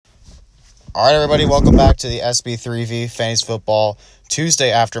All right, everybody, welcome back to the SB3V Fantasy Football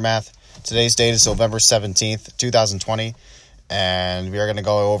Tuesday Aftermath. Today's date is November 17th, 2020, and we are going to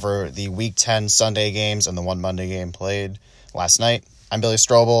go over the Week 10 Sunday games and the one Monday game played last night. I'm Billy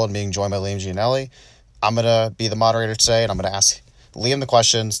Strobel, and being joined by Liam Gianelli. I'm going to be the moderator today, and I'm going to ask Liam the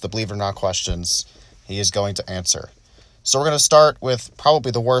questions, the believe it or not questions he is going to answer. So we're going to start with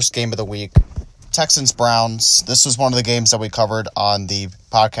probably the worst game of the week, Texans-Browns. This was one of the games that we covered on the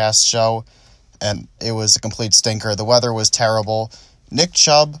podcast show, and it was a complete stinker. The weather was terrible. Nick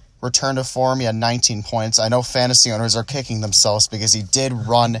Chubb returned to form. He had 19 points. I know fantasy owners are kicking themselves because he did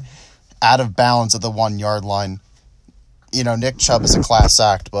run out of bounds at the 1 yard line. You know, Nick Chubb is a class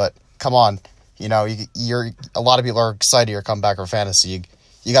act, but come on. You know, you're a lot of people are excited you're coming back for fantasy.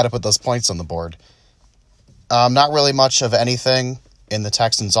 You got to put those points on the board. Not really much of anything in the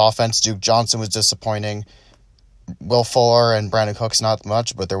Texans offense. Duke Johnson was disappointing. Will Fuller and Brandon Cooks not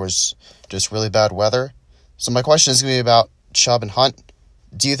much, but there was just really bad weather. So my question is going to be about Chubb and Hunt.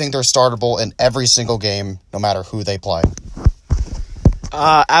 Do you think they're startable in every single game, no matter who they play?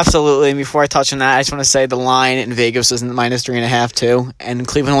 Absolutely. And before I touch on that, I just want to say the line in Vegas was -3.5 too, and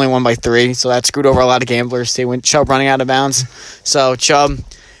Cleveland only won by 3, so that screwed over a lot of gamblers too. When Chubb running out of bounds, so Chubb,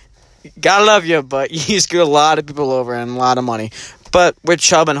 gotta love you, but you screwed a lot of people over and a lot of money. But with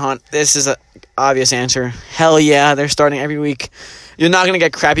Chubb and Hunt, this is an obvious answer. Hell yeah, they're starting every week. You're not going to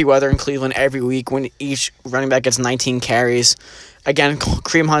get crappy weather in Cleveland every week when each running back gets 19 carries. Again,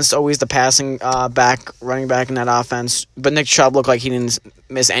 Kareem Hunt's always the passing running back in that offense. But Nick Chubb looked like he didn't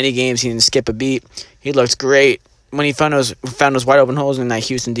miss any games. He didn't skip a beat. He looked great when he found those wide open holes in that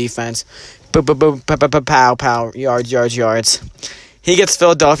Houston defense. Pow, pow, yards. He gets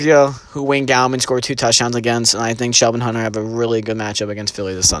Philadelphia, who Wayne Gallman scored 2 touchdowns against, and I think Chubb and Hunter have a really good matchup against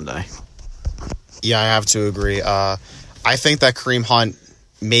Philly this Sunday. Yeah, I have to agree. I think that Kareem Hunt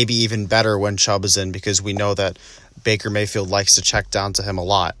may be even better when Chubb is in because we know that Baker Mayfield likes to check down to him a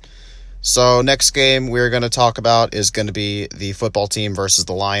lot. So next game we're going to talk about is going to be the football team versus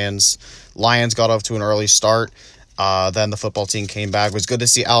the Lions. Lions got off to an early start. Then the football team came back. It was good to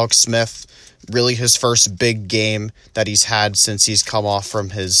see Alex Smith, really his first big game that he's had since he's come off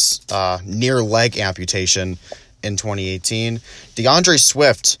from his near leg amputation in 2018. DeAndre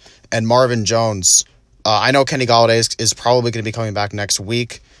Swift and Marvin Jones. I know Kenny Golladay is probably going to be coming back next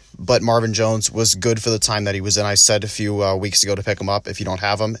week, but Marvin Jones was good for the time that he was in. I said a few weeks ago to pick him up if you don't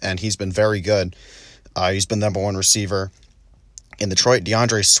have him, and he's been very good. He's been the number one receiver in Detroit.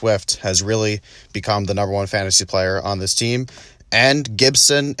 DeAndre Swift has really become the number one fantasy player on this team. And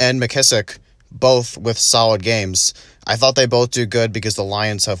Gibson and McKissick, both with solid games. I thought they both do good because the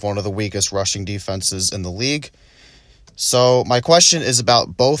Lions have one of the weakest rushing defenses in the league. So my question is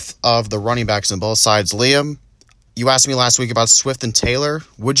about both of the running backs on both sides. Liam, you asked me last week about Swift and Taylor.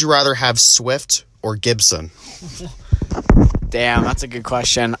 Would you rather have Swift or Gibson? Damn, that's a good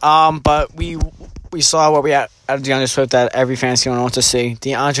question. But we saw what we had out of DeAndre Swift that every fantasy owner wants to see.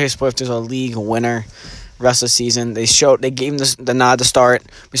 DeAndre Swift is a league winner rest of the season. They gave him the nod to start.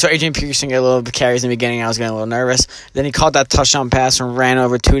 We saw Adrian Peterson get a little bit carries in the beginning. I was getting a little nervous. Then he caught that touchdown pass and ran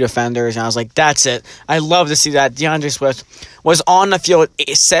over 2 defenders, and I was like, that's it. I love to see that. DeAndre Swift was on the field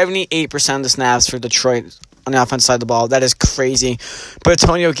 78% of the snaps for Detroit on the offensive side of the ball. That is crazy. But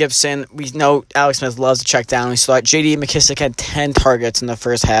Antonio Gibson, we know Alex Smith loves to check down. We saw J.D. McKissick had 10 targets in the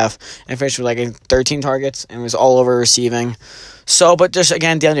first half and finished with 13 targets and was all over receiving. So, but just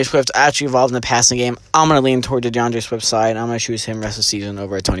again, DeAndre Swift actually involved in the passing game. I'm going to lean toward the DeAndre Swift side. I'm going to choose him rest of the season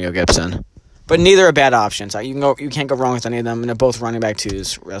over Antonio Gibson. But neither are bad options. You can't go wrong with any of them, and they're both running back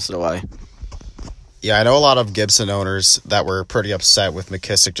twos rest of the way. Yeah, I know a lot of Gibson owners that were pretty upset with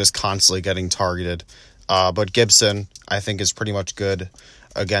McKissick just constantly getting targeted. But Gibson, I think, is pretty much good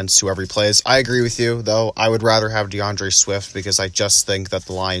against whoever he plays. I agree with you, though. I would rather have DeAndre Swift because I just think that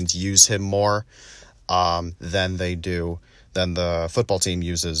the Lions use him more than the football team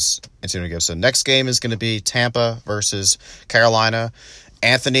uses Antonio Gibson. Next game is going to be Tampa versus Carolina.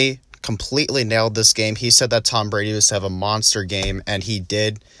 Anthony completely nailed this game. He said that Tom Brady was to have a monster game, and he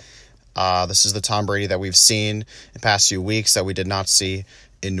did. This is the Tom Brady that we've seen in the past few weeks that we did not see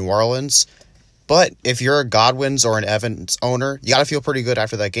in New Orleans. But if you're a Godwin's or an Evans owner, you got to feel pretty good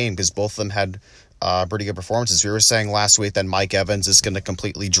after that game because both of them had pretty good performances. We were saying last week that Mike Evans is going to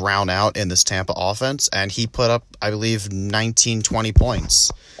completely drown out in this Tampa offense, and he put up, I believe, 20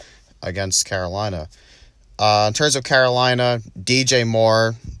 points against Carolina. In terms of Carolina, DJ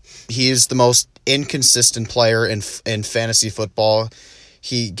Moore, he's the most inconsistent player in fantasy football.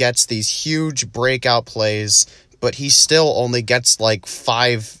 He gets these huge breakout plays, but he still only gets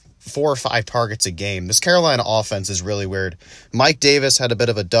 5 4 or 5 targets a game. This Carolina offense is really weird. Mike Davis had a bit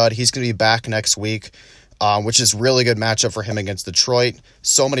of a dud. He's going to be back next week, which is really good matchup for him against Detroit.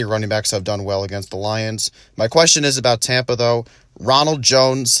 So many running backs have done well against the Lions. My question is about Tampa, though. Ronald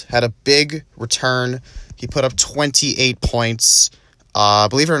Jones had a big return. He put up 28 points.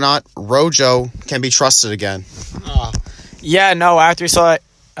 Believe it or not, Rojo can be trusted again. Yeah, no, after we saw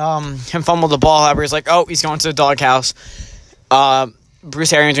him fumble the ball, everybody's like, oh, he's going to the doghouse.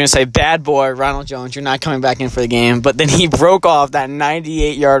 Bruce Arians going to say, bad boy, Ronald Jones, you're not coming back in for the game. But then he broke off that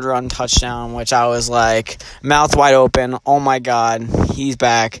 98-yard run touchdown, which I was like, mouth wide open. Oh, my God, he's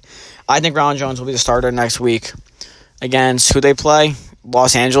back. I think Ronald Jones will be the starter next week against who they play?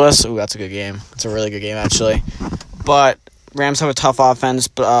 Los Angeles. Ooh, that's a good game. It's a really good game, actually. But Rams have a tough offense,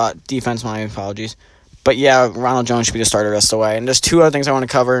 but defense, my apologies. But, yeah, Ronald Jones should be the starter the rest of the way. And there's 2 other things I want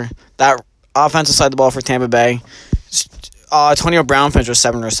to cover. That offensive side of the ball for Tampa Bay. Antonio Brown finished with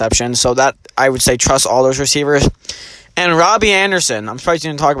 7 receptions, so that I would say trust all those receivers. And Robbie Anderson, I'm surprised you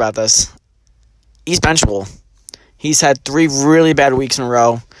didn't talk about this. He's benchable. He's had 3 really bad weeks in a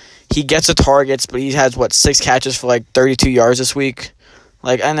row. He gets the targets, but he has, 6 catches for 32 yards this week.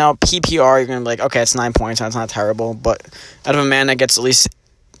 I know PPR, you're going to be like, okay, it's 9 points, that's not terrible. But out of a man that gets at least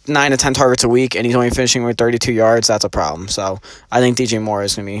 9 to 10 targets a week, and he's only finishing with 32 yards, that's a problem. So I think DJ Moore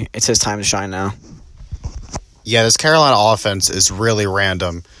is going to be, it's his time to shine now. Yeah, this Carolina offense is really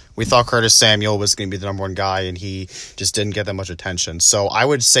random. We thought Curtis Samuel was going to be the number 1 guy, and he just didn't get that much attention. So I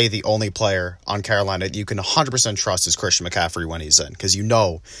would say the only player on Carolina you can 100% trust is Christian McCaffrey when he's in, because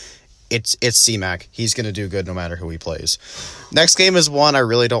it's C-Mac. He's going to do good no matter who he plays. Next game is one I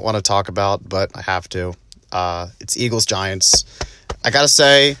really don't want to talk about, but I have to. It's Eagles-Giants. I got to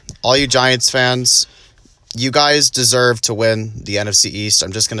say, all you Giants fans, you guys deserve to win the NFC East.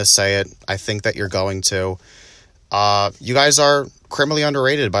 I'm just going to say it. I think that you're going to. You guys are criminally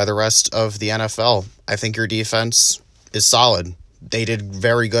underrated by the rest of the NFL. I think your defense is solid. They did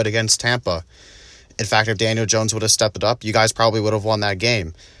very good against Tampa. In fact, if Daniel Jones would have stepped it up, you guys probably would have won that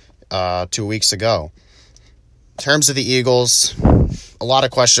game 2 weeks ago. In terms of the Eagles, a lot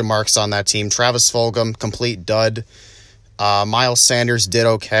of question marks on that team. Travis Fulgham, complete dud. Miles Sanders did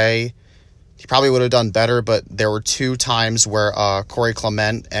okay. He probably would have done better, but there were 2 times where Corey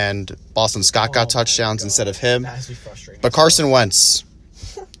Clement and Boston Scott got touchdowns instead of him. But Carson Wentz,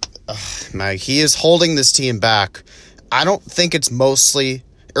 he is holding this team back. I don't think it is mostly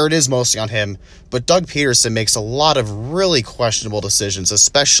on him, but Doug Peterson makes a lot of really questionable decisions,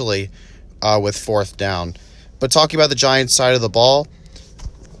 especially with 4th down. But talking about the Giants side of the ball,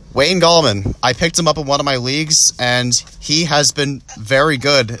 Wayne Gallman, I picked him up in one of my leagues, and he has been very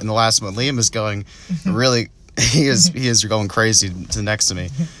good in the last one. Liam is going really, he is going crazy to next to me.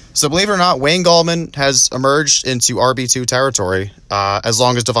 So believe it or not, Wayne Gallman has emerged into RB2 territory as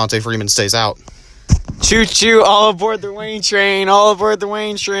long as Devontae Freeman stays out. Choo-choo, all aboard the Wayne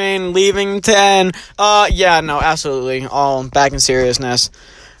train, leaving 10. Yeah, no, absolutely. All back in seriousness.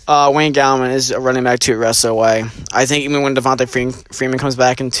 Wayne Gallman is a running back 2 the rest of the way. I think even when Devontae Freeman comes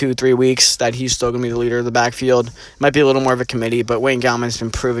back in 2-3 weeks, that he's still going to be the leader of the backfield. Might be a little more of a committee, but Wayne Gallman's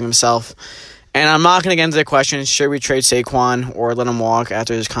been proving himself. And I'm not going to get into the question, should we trade Saquon or let him walk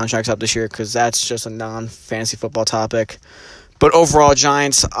after his contract's up this year, because that's just a non-fantasy football topic. But overall,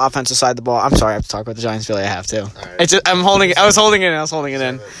 Giants, offensive side of the ball. I'm sorry, I have to talk about the Giants. Really, I have to. Right. I was holding it in.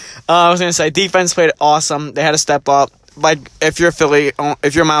 I was going to say, defense played awesome. They had to step up. If you're Philly,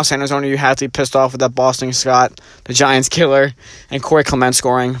 if you're a Miles Sanders owner, you have to be pissed off with that Boston Scott, the Giants killer, and Corey Clement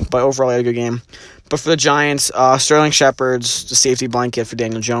scoring. But overall, they had a good game. But for the Giants, Sterling Shepard's the safety blanket for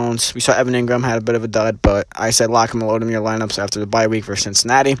Daniel Jones. We saw Evan Ingram had a bit of a dud, but I said lock him and load him in your lineups after the bye week for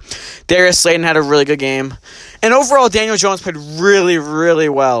Cincinnati. Darius Slayton had a really good game. And overall, Daniel Jones played really, really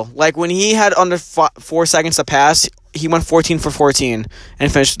well. When he had under 4 seconds to pass, he went 14 for 14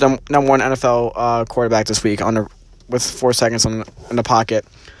 and finished the number 1 NFL quarterback this week with 4 seconds in the pocket.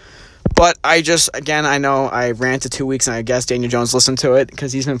 But I know I ranted 2 weeks, and I guess Daniel Jones listened to it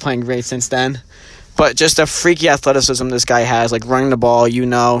because he's been playing great since then. But just a freaky athleticism this guy has, running the ball,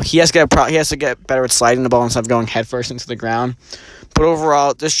 he has to get better at sliding the ball instead of going headfirst into the ground. But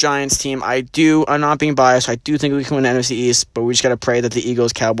overall, this Giants team, I'm not being biased, I do think we can win the NFC East, but we just got to pray that the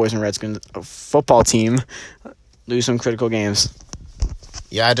Eagles, Cowboys, and Redskins football team lose some critical games.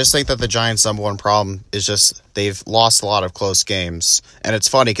 Yeah, I just think that the Giants' number 1 problem is just they've lost a lot of close games. And it's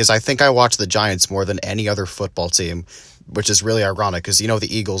funny because I think I watch the Giants more than any other football team, which is really ironic because, the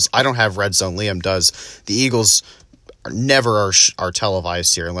Eagles, I don't have Red Zone, Liam does. The Eagles never are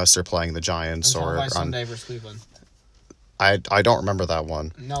televised here unless they're playing the Giants. Or on Sunday versus Cleveland. I don't remember that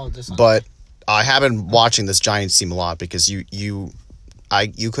one. No, this one. But I have been watching this Giants team a lot because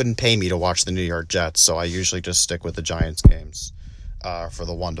you couldn't pay me to watch the New York Jets, so I usually just stick with the Giants games for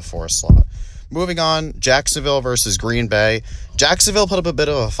the 1 to 4 slot. Moving on, Jacksonville versus Green Bay. Jacksonville put up a bit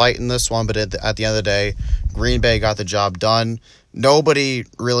of a fight in this one, but at the end of the day, Green Bay got the job done. Nobody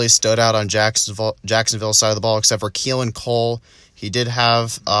really stood out on Jacksonville's side of the ball except for Keelan Cole. He did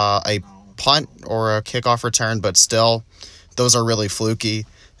have a punt or a kickoff return, but still, those are really fluky,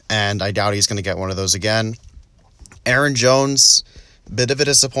 and I doubt he's going to get one of those again. Aaron Jones, bit of a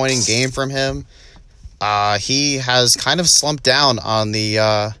disappointing game from him. He has kind of slumped down on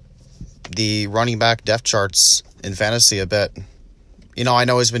the running back depth charts in fantasy a bit. I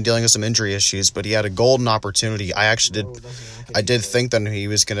know he's been dealing with some injury issues, but he had a golden opportunity. I did think that he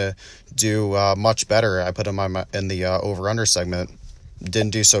was going to do much better. I put him in the over-under segment.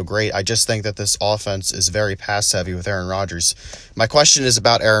 Didn't do so great. I just think that this offense is very pass-heavy with Aaron Rodgers. My question is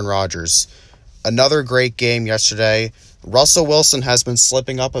about Aaron Rodgers. Another great game yesterday. Russell Wilson has been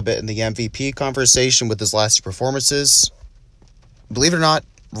slipping up a bit in the MVP conversation with his last two performances. Believe it or not,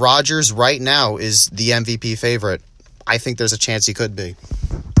 Rodgers right now is the MVP favorite. I think there's a chance he could be.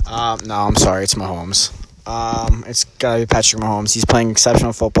 No, I'm sorry. It's Mahomes. It's got to be Patrick Mahomes. He's playing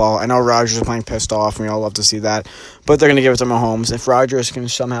exceptional football. I know Rodgers is playing pissed off, and we all love to see that. But they're going to give it to Mahomes. If Rodgers can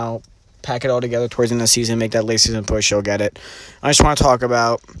somehow pack it all together towards the end of the season, make that late season push, he'll get it. I just want to talk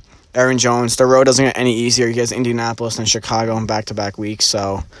about Aaron Jones. The road doesn't get any easier. He has Indianapolis and Chicago in back-to-back weeks,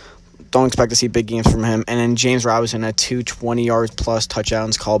 so don't expect to see big games from him. And then James Robinson had 2 20-yard-plus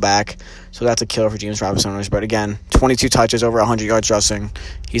touchdowns call back, so that's a killer for James Robinson owners. But again, 22 touches, over 100 yards rushing.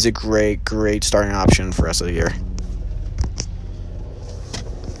 He's a great, great starting option for the rest of the year.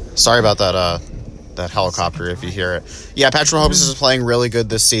 Sorry about that helicopter if you hear it. Yeah, Patrick Mahomes is playing really good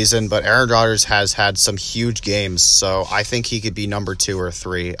this season, but Aaron Rodgers has had some huge games, so I think he could be number 2 or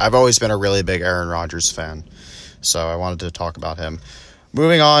 3. I've always been a really big Aaron Rodgers fan, so I wanted to talk about him.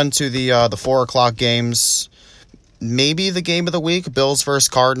 Moving on to the 4 o'clock games, maybe the game of the week, Bills versus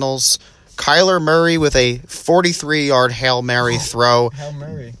Cardinals. Kyler Murray with a 43-yard Hail Mary throw. Hail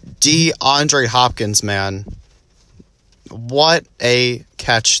Mary. DeAndre Hopkins, man. What a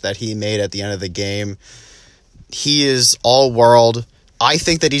catch that he made at the end of the game. He is all-world. I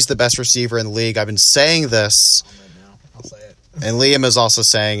think that he's the best receiver in the league. I've been saying this. I'll say it. And Liam is also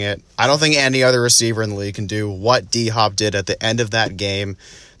saying it. I don't think any other receiver in the league can do what D-Hop did at the end of that game.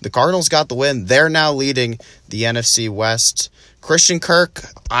 The Cardinals got the win. They're now leading the NFC West. Christian Kirk,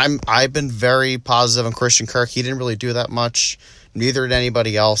 I've been very positive on Christian Kirk. He didn't really do that much. Neither did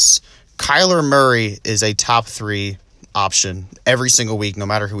anybody else. Kyler Murray is a top 3 option every single week, no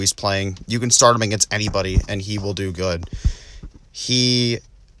matter who he's playing. You can start him against anybody, and he will do good. He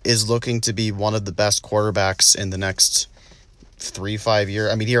is looking to be one of the best quarterbacks in the next 3-5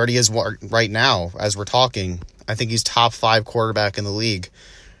 years. I mean, he already is right now as we're talking. I think he's top 5 quarterback in the league.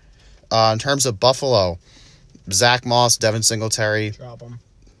 In terms of Buffalo, Zach Moss, Devin Singletary, Drop him.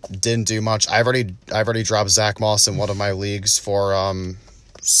 didn't do much. I've already dropped Zach Moss in one of my leagues for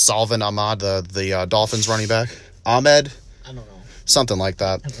Salvin Ahmed, the Dolphins running back. Ahmed, I don't know. something like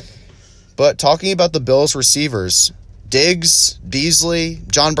that. But talking about the Bills receivers, Diggs, Beasley,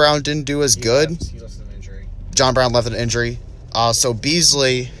 John Brown didn't do as good. He left an injury. John Brown left an injury. So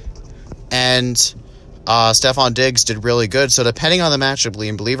Beasley and Stephon Diggs did really good. So depending on the matchup,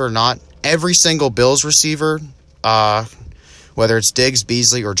 Liam, believe it or not, every single Bills receiver, whether it's Diggs,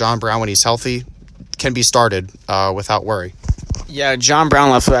 Beasley, or John Brown when he's healthy, can be started without worry. Yeah, John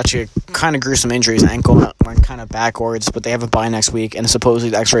Brown left with actually a kind of gruesome injury. His ankle went kind of backwards, but they have a bye next week, and supposedly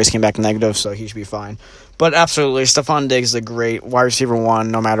the x-rays came back negative, so he should be fine. But absolutely, Stephon Diggs is a great wide receiver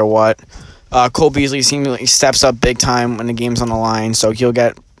 1 no matter what. Cole Beasley seemingly steps up big time when the game's on the line, so he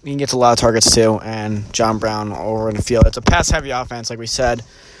gets a lot of targets too, and John Brown over in the field. It's a pass-heavy offense, like we said,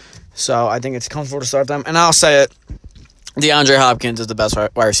 so I think it's comfortable to start them. And I'll say it, DeAndre Hopkins is the best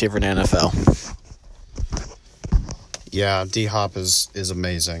wide receiver in the NFL. Yeah, D-Hop is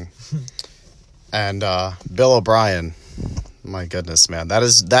amazing. And Bill O'Brien, my goodness, man.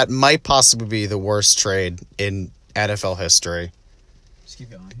 That might possibly be the worst trade in NFL history. Just keep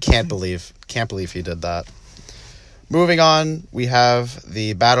going. Can't believe he did that. Moving on, we have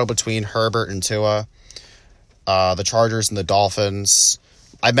the battle between Herbert and Tua, the Chargers and the Dolphins.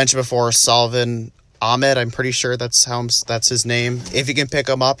 I mentioned before Salvin Ahmed, I'm pretty sure that's his name. If you can pick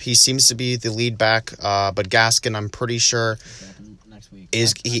him up, he seems to be the lead back. But Gaskin, I'm pretty sure Next week.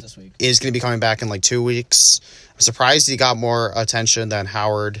 is going to be coming back in like 2 weeks. I'm surprised he got more attention than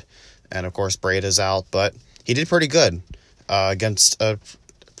Howard, and of course Breda's out. But he did pretty good against a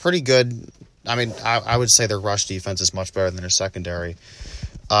pretty good. I mean, I would say their rush defense is much better than their secondary.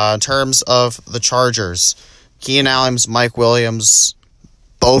 In terms of the Chargers, Keenan Allen's, Mike Williams,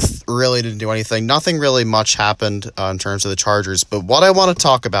 both really didn't do anything. Nothing really much happened in terms of the Chargers. But what I want to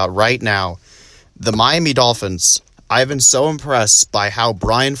talk about right now, the Miami Dolphins. I've been so impressed by how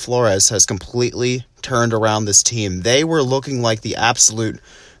Brian Flores has completely turned around this team. They were looking like the absolute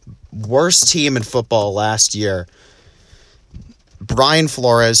worst team in football last year. Brian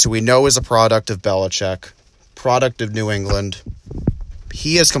Flores, who we know is a product of Belichick, product of New England,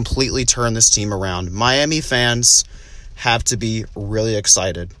 he has completely turned this team around. Miami fans have to be really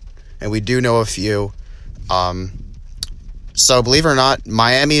excited, and we do know a few. So believe it or not,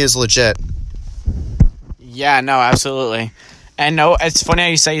 Miami is legit. Yeah, no, absolutely. And no, it's funny how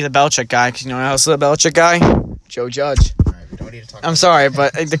you say he's a Belichick guy, because you know who else is a Belichick guy? Joe Judge. All right, we don't need to talk I'm sorry,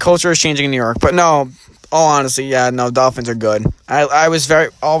 but the culture is changing in New York. But no, all honesty, yeah, no, Dolphins are good. I was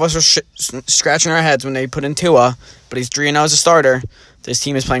all of us were scratching our heads when they put in Tua, but he's 3-0 as a starter. This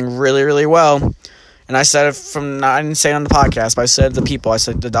team is playing really, really well. And I said it I didn't say it on the podcast, but I said to the people, I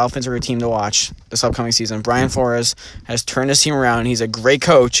said the Dolphins are a team to watch this upcoming season. Brian Flores has turned his team around. He's a great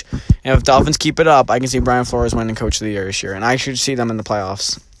coach. And if Dolphins keep it up, I can see Brian Flores winning Coach of the Year this year. And I should see them in the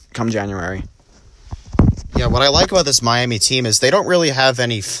playoffs come January. Yeah, what I like about this Miami team is they don't really have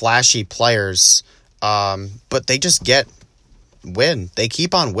any flashy players, but they just win. They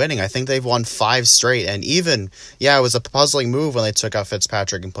keep on winning. I think they've won 5 straight. And even, it was a puzzling move when they took out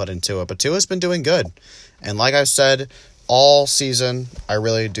Fitzpatrick and put in Tua. But Tua's been doing good. And like I said, all season, I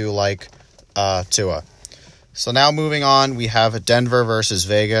really do like Tua. So now moving on, we have Denver versus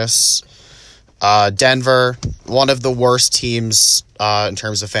Vegas. Denver, one of the worst teams in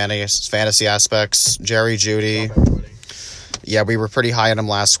terms of fantasy aspects. Jerry Jeudy. Yeah, we were pretty high on him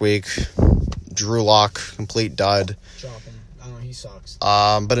last week. Drew Lock, complete dud. He sucks.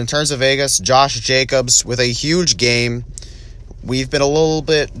 But in terms of Vegas, Josh Jacobs with a huge game. We've been a little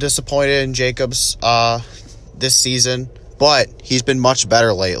bit disappointed in Jacobs this season, but he's been much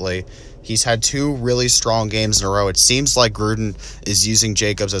better lately. He's had 2 really strong games in a row. It seems like Gruden is using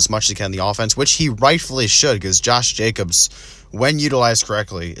Jacobs as much as he can in the offense, which he rightfully should, because Josh Jacobs, when utilized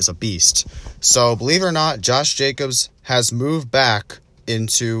correctly, is a beast. So, believe it or not, Josh Jacobs has moved back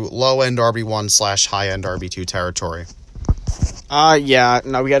into low-end RB1 / high-end RB2 territory. We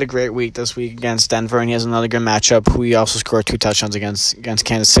had a great week this week against Denver, and he has another good matchup. Who he also scored 2 touchdowns against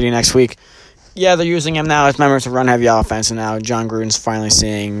Kansas City next week. Yeah, they're using him now as members of run-heavy offense, and now John Gruden's finally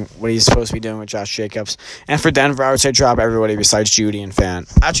seeing what he's supposed to be doing with Josh Jacobs. And for Denver, I would say drop everybody besides Jeudy and Fant.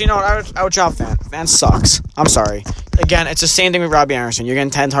 Actually, you know what? I would drop Fant. Fant sucks. I'm sorry. Again, it's the same thing with Robbie Anderson. You're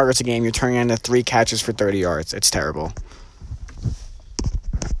getting 10 targets a game. You're turning into 3 catches for 30 yards. It's terrible.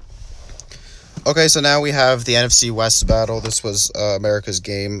 Okay, so now we have the NFC West battle. This was America's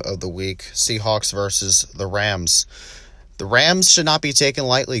game of the week. Seahawks versus the Rams. The Rams should not be taken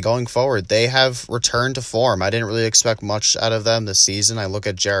lightly going forward. They have returned to form. I didn't really expect much out of them this season. I look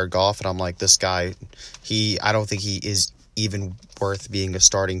at Jared Goff and I'm like, this guy, I don't think he is even worth being a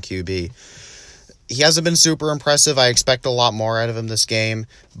starting QB. He hasn't been super impressive. I expect a lot more out of him this game.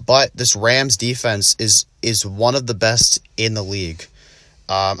 But this Rams defense is one of the best in the league.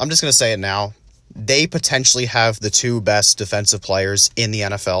 I'm just going to say it now. They potentially have the 2 best defensive players in the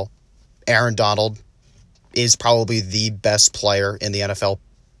NFL. Aaron Donald is probably the best player in the NFL,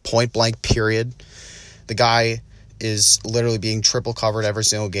 point blank, period. The guy is literally being triple covered every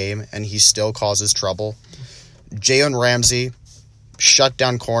single game, and he still causes trouble. Jalen Ramsey,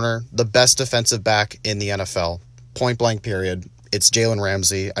 shutdown corner, the best defensive back in the NFL, point blank, period. It's Jalen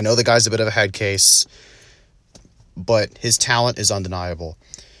Ramsey. I know the guy's a bit of a head case, but his talent is undeniable.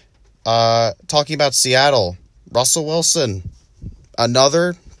 Talking about Seattle, Russell Wilson,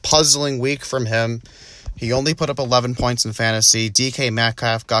 another puzzling week from him. He only put up 11 points in fantasy. DK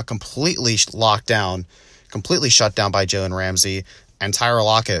Metcalf got completely locked down, completely shut down by Jalen Ramsey. And Tyler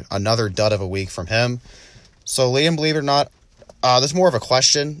Lockett, another dud of a week from him. So, Liam, believe it or not, this is more of a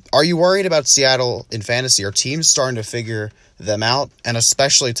question. Are you worried about Seattle in fantasy? Are teams starting to figure them out? And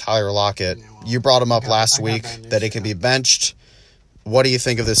especially Tyler Lockett. You brought him up last week that it can be benched. What do you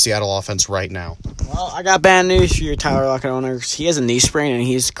think of the Seattle offense right now? Well, I got bad news for your Tyler Lockett owners. He has a knee sprain, and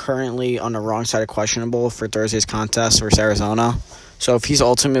he's currently on the wrong side of questionable for Thursday's contest versus Arizona. So if he's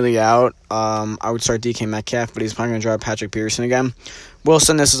ultimately out, I would start DK Metcalf, but he's probably going to drop Patrick Peterson again.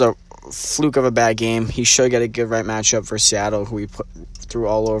 Wilson, this is a fluke of a bad game. He should get a good right matchup for Seattle, who we put through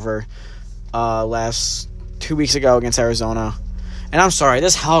all over last 2 weeks ago against Arizona. And I'm sorry,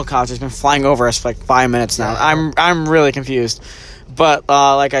 this helicopter's been flying over us for like 5 minutes now. I'm really confused. But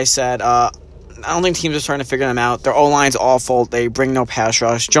like I said, I don't think teams are starting to figure them out. Their O-line's awful. They bring no pass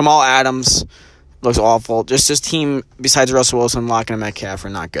rush. Jamal Adams looks awful. Just this team, besides Russell Wilson, Lockett, and Metcalf, are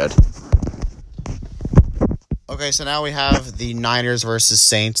not good. Okay, Okay, so now we have the Niners versus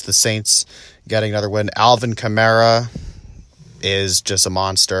Saints. The Saints getting another win. Alvin Kamara is just a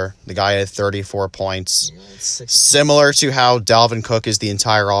monster. The guy had 34 points. Similar to how Dalvin Cook is the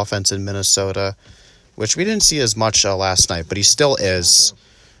entire offense in Minnesota, which we didn't see as much last night, but he still is.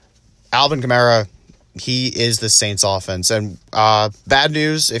 Alvin Kamara, he is the Saints offense. And bad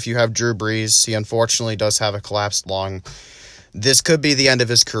news if you have Drew Brees. He unfortunately does have a collapsed lung. This could be the end of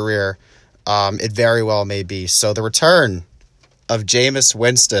his career. It very well may be. So the return of Jameis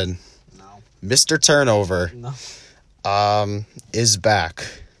Winston, Mr. Turnover, is back.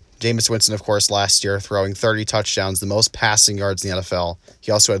 Jameis Winston, of course, last year throwing 30 touchdowns, the most passing yards in the NFL.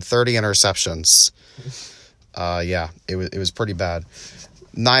 He also had 30 interceptions. It was pretty bad.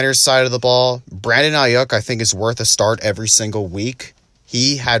 Niners side of the ball, Brandon Ayuk, I think, is worth a start every single week.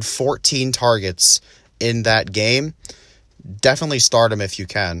 He had 14 targets in that game. Definitely start him if you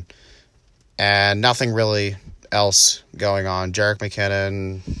can. And nothing really else going on. Jerick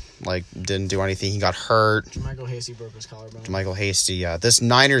McKinnon, didn't do anything. He got hurt. JaMycal Hasty broke his collarbone. JaMycal Hasty, yeah. This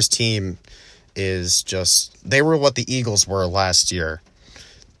Niners team is just... They were what the Eagles were last year.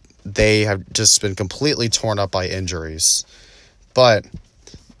 They have just been completely torn up by injuries. But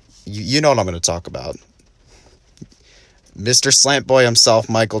you know what I'm going to talk about. Mr. Slant Boy himself,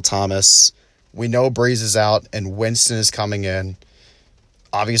 Michael Thomas. We know Breeze is out and Winston is coming in.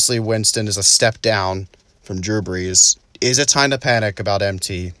 Obviously, Winston is a step down from Drew Brees. Is it time to panic about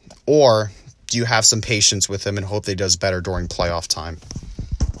MT? Or do you have some patience with him and hope that he does better during playoff time?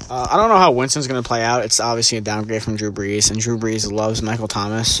 I don't know how Winston's going to play out. It's obviously a downgrade from Drew Brees, and Drew Brees loves Michael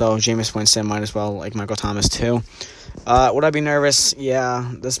Thomas, so Jameis Winston might as well like Michael Thomas too. Would I be nervous?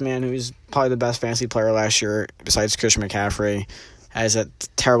 Yeah. This man, who's probably the best fantasy player last year, besides Christian McCaffrey, has a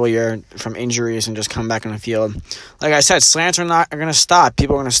terrible year from injuries and just come back on the field. Like I said, slants are going to stop.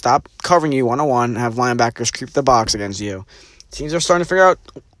 People are going to stop covering you one-on-one, have linebackers creep the box against you. Teams are starting to figure out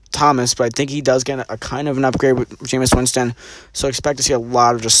Thomas, but I think he does get a kind of an upgrade with Jameis Winston. So expect to see a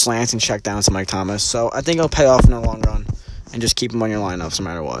lot of just slants and checkdowns to Mike Thomas. So I think it'll pay off in the long run and just keep him on your lineups no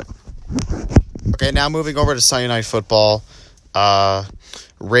matter what. Okay, now moving over to Sunday Night Football.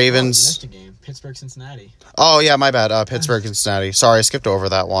 Ravens. Missed a game. Pittsburgh, Cincinnati. Oh, yeah, my bad. Pittsburgh, Cincinnati. Sorry, I skipped over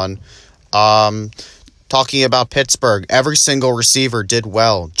that one. Talking about Pittsburgh, every single receiver did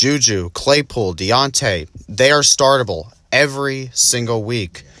well. Juju, Claypool, Deontay, they are startable every single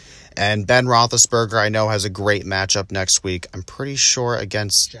week. And Ben Roethlisberger, I know, has a great matchup next week. I'm pretty sure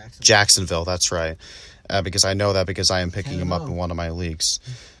against Jacksonville. That's right. Because I know that because I am picking him up in one of my leagues.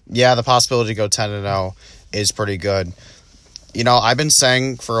 Yeah, the possibility to go 10-0 is pretty good. You know, I've been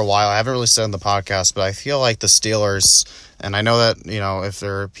saying for a while, I haven't really said in the podcast, but I feel like the Steelers, and I know that, you know, if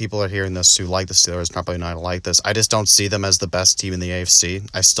there are people that are hearing this who like the Steelers, probably not like this, I just don't see them as the best team in the AFC.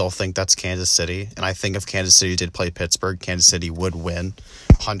 I still think that's Kansas City, and I think if Kansas City did play Pittsburgh, Kansas City would win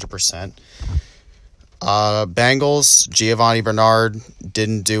 100%. Bengals, Giovanni Bernard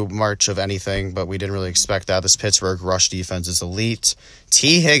didn't do much of anything, but we didn't really expect that. This Pittsburgh rush defense is elite.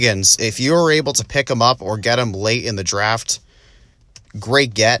 T. Higgins, if you were able to pick him up or get him late in the draft,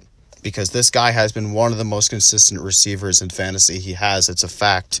 great get, because this guy has been one of the most consistent receivers in fantasy. He has. It's a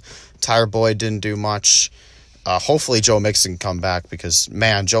fact. Tyler Boyd didn't do much. Hopefully Joe Mixon can come back because,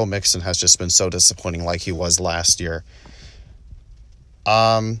 man, Joe Mixon has just been so disappointing like he was last year.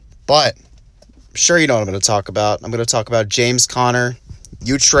 But sure you know what I'm going to talk about. I'm going to talk about James Conner.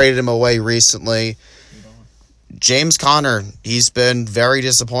 You traded him away recently. James Conner, he's been very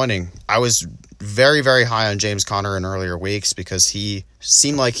disappointing. I was very, very high on James Conner in earlier weeks because he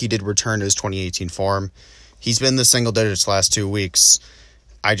seemed like he did return to his 2018 form. He's been in the single digits last 2 weeks.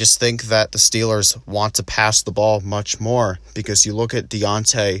 I just think that the Steelers want to pass the ball much more because you look at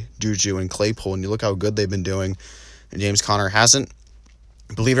Deontay, Juju, and Claypool, and you look how good they've been doing, and James Conner hasn't.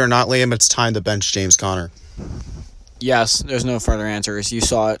 Believe it or not, Liam, it's time to bench James Conner. Yes, there's no further answers. You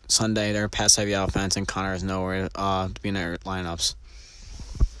saw it Sunday. They're pass-heavy offense, and Conner is nowhere to be in their lineups.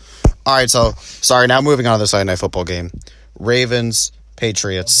 All right, so, sorry, now moving on to the Sunday Night Football game. Ravens,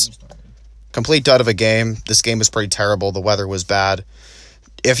 Patriots. Complete dud of a game. This game was pretty terrible. The weather was bad.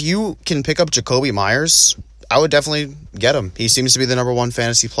 If you can pick up Jacoby Myers, I would definitely get him. He seems to be the number one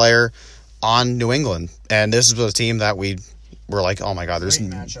fantasy player on New England. And this is a team that we're like, oh my God, there's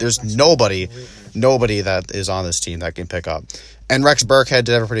nobody that is on this team that can pick up. And Rex Burkhead did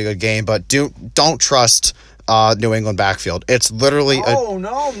have a pretty good game, but don't trust New England backfield. It's literally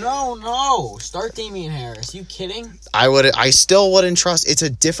no. Start Damian Harris. You kidding? I still wouldn't trust. It's a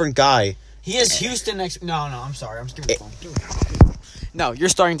different guy. He is Houston next. No, I'm sorry. I'm just giving the phone. No, you're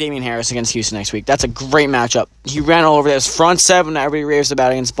starting Damian Harris against Houston next week. That's a great matchup. He ran all over this front seven that everybody raves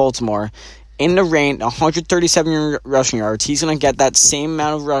about against Baltimore. in the rain, 137 rushing yards. He's going to get that same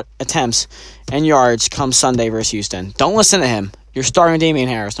amount of attempts and yards come Sunday versus Houston. Don't listen to him. You're starting Damian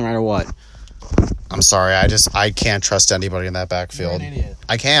Harris no matter what. I'm sorry. I can't trust anybody in that backfield. You're an idiot.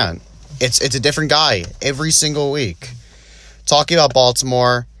 I can't. It's a different guy every single week. Talking about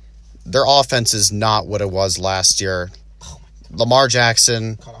Baltimore, their offense is not what it was last year. Lamar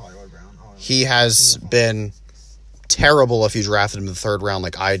Jackson, he has been terrible if you drafted him in the third round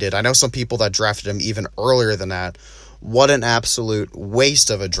like I did. I know some people that drafted him even earlier than that. What an absolute waste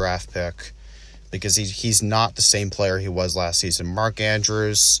of a draft pick, because he's not the same player he was last season. Mark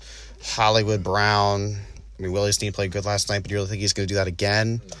Andrews, Hollywood Brown. I mean, Willie Snead played good last night, but you really think he's going to do that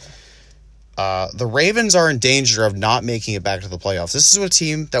again? The Ravens are in danger of not making it back to the playoffs. This is a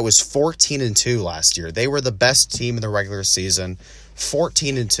team that was 14-2 last year. They were the best team in the regular season,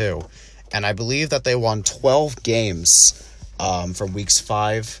 14-2. And I believe that they won 12 games from weeks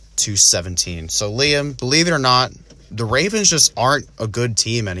 5 to 17. So, Liam, believe it or not, the Ravens just aren't a good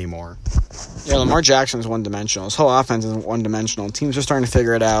team anymore. Yeah, Lamar Jackson's one-dimensional. His whole offense is one-dimensional. Teams are starting to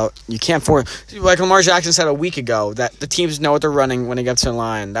figure it out. You can't like Lamar Jackson said a week ago, that the teams know what they're running when they get to the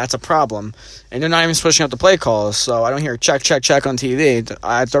line. That's a problem. And they're not even switching out the play calls. So I don't hear check on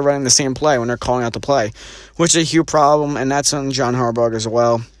TV. They're running the same play when they're calling out the play, which is a huge problem, and that's on John Harbaugh as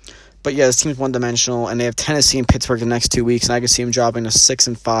well. But yeah, this team's one-dimensional, and they have Tennessee and Pittsburgh the next 2 weeks, and I can see them dropping to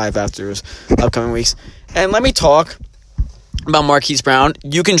 6-5 after those upcoming weeks. And let me talk about Marquise Brown.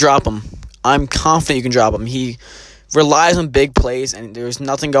 You can drop him. I'm confident you can drop him. He relies on big plays, and there's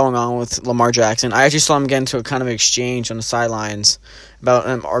nothing going on with Lamar Jackson. I actually saw him get into a kind of exchange on the sidelines about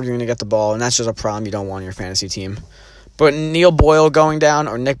him arguing to get the ball, and that's just a problem you don't want on your fantasy team. But Nick Boyle going down,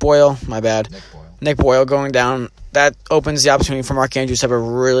 that opens the opportunity for Mark Andrews to have a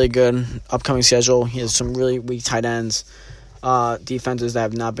really good upcoming schedule. He has some really weak tight ends, defenses that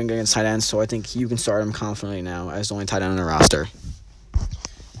have not been good against tight ends, so I think you can start him confidently now as the only tight end on the roster.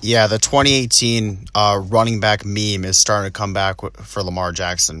 Yeah, the 2018 running back meme is starting to come back for Lamar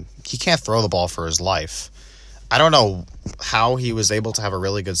Jackson. He can't throw the ball for his life. I don't know how he was able to have a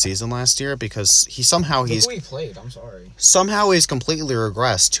really good season last year, because he played. I'm sorry. Somehow he's completely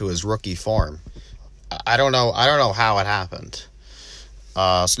regressed to his rookie form. I don't know how it happened.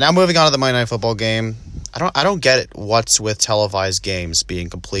 So now moving on to the Monday Night Football game. I don't get it. What's with televised games being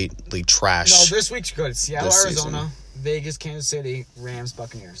completely trash? No, this week's good. Seattle, Arizona, Vegas, Kansas City, Rams,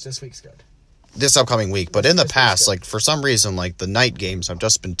 Buccaneers. This week's good. This upcoming week, but in the past, like for some reason, like the night games have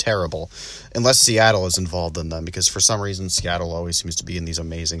just been terrible, unless Seattle is involved in them, because for some reason Seattle always seems to be in these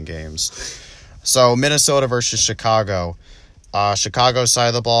amazing games. So Minnesota versus Chicago. Chicago side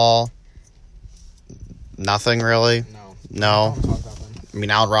of the ball, nothing really. No. I mean,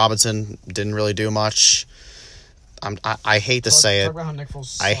 Allen Robinson didn't really do much. I hate to say it.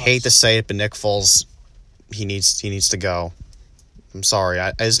 I hate to say it, but Nick Foles, he needs to go. I'm sorry.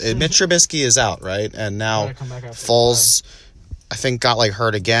 Mitch Trubisky is out, right? And now Foles, I think, got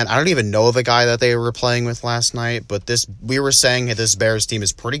hurt again. I don't even know the guy that they were playing with last night, but we were saying that this Bears team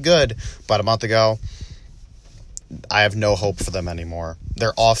is pretty good about a month ago. I have no hope for them anymore.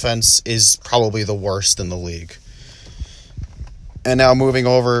 Their offense is probably the worst in the league. And now moving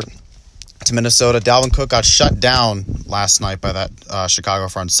over to Minnesota, Dalvin Cook got shut down last night by that Chicago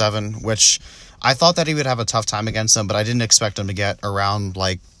front seven, which I thought that he would have a tough time against them, but I didn't expect him to get around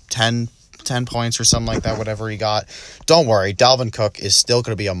 10 points or something like that, whatever he got. Don't worry, Dalvin Cook is still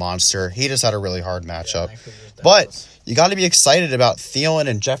going to be a monster. He just had a really hard matchup. But you got to be excited about Thielen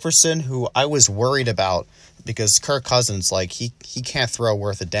and Jefferson, who I was worried about, because Kirk Cousins, he can't throw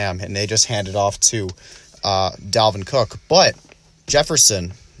worth a damn, and they just handed off to Dalvin Cook. But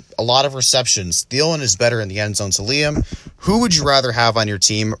Jefferson, a lot of receptions. Thielen is better in the end zone. So, Liam, who would you rather have on your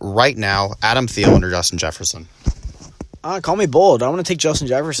team right now, Adam Thielen or Justin Jefferson? Call me bold. I want to take Justin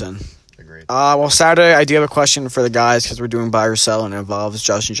Jefferson. Agreed. Well, Saturday, I do have a question for the guys, because we're doing buy or sell, and it involves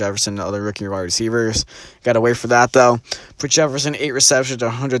Justin Jefferson and other rookie wide receivers. Got to wait for that, though. For Jefferson, 8 receptions,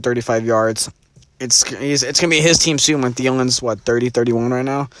 135 yards. It's going to be his team soon when Thielen's, 30, 31 right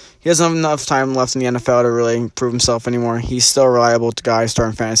now. He doesn't have enough time left in the NFL to really prove himself anymore. He's still a reliable guy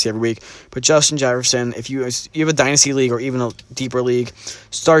starting fantasy every week. But Justin Jefferson, if you have a dynasty league or even a deeper league,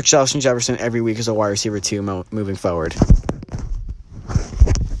 start Justin Jefferson every week as a wide receiver too moving forward.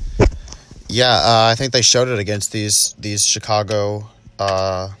 Yeah, I think they showed it against these Chicago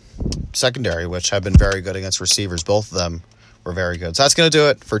secondary, which have been very good against receivers. Both of them were very good. So that's going to do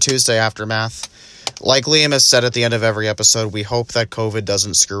it for Tuesday Aftermath. Like Liam has said at the end of every episode, we hope that COVID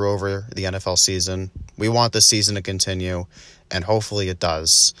doesn't screw over the NFL season. We want the season to continue, and hopefully it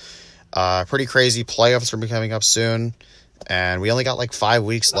does. Pretty crazy playoffs are coming up soon, And we only got like 5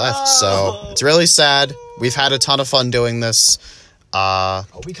 weeks left, so it's really sad. We've had a ton of fun doing this. Are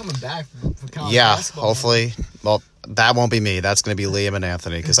we coming back for college Yeah, basketball? hopefully. Well, that won't be me. That's going to be Liam and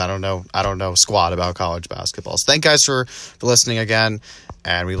Anthony because I don't know squat about college basketball. So thank you guys for listening again,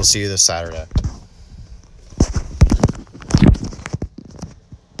 and we will see you this Saturday.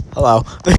 Hello.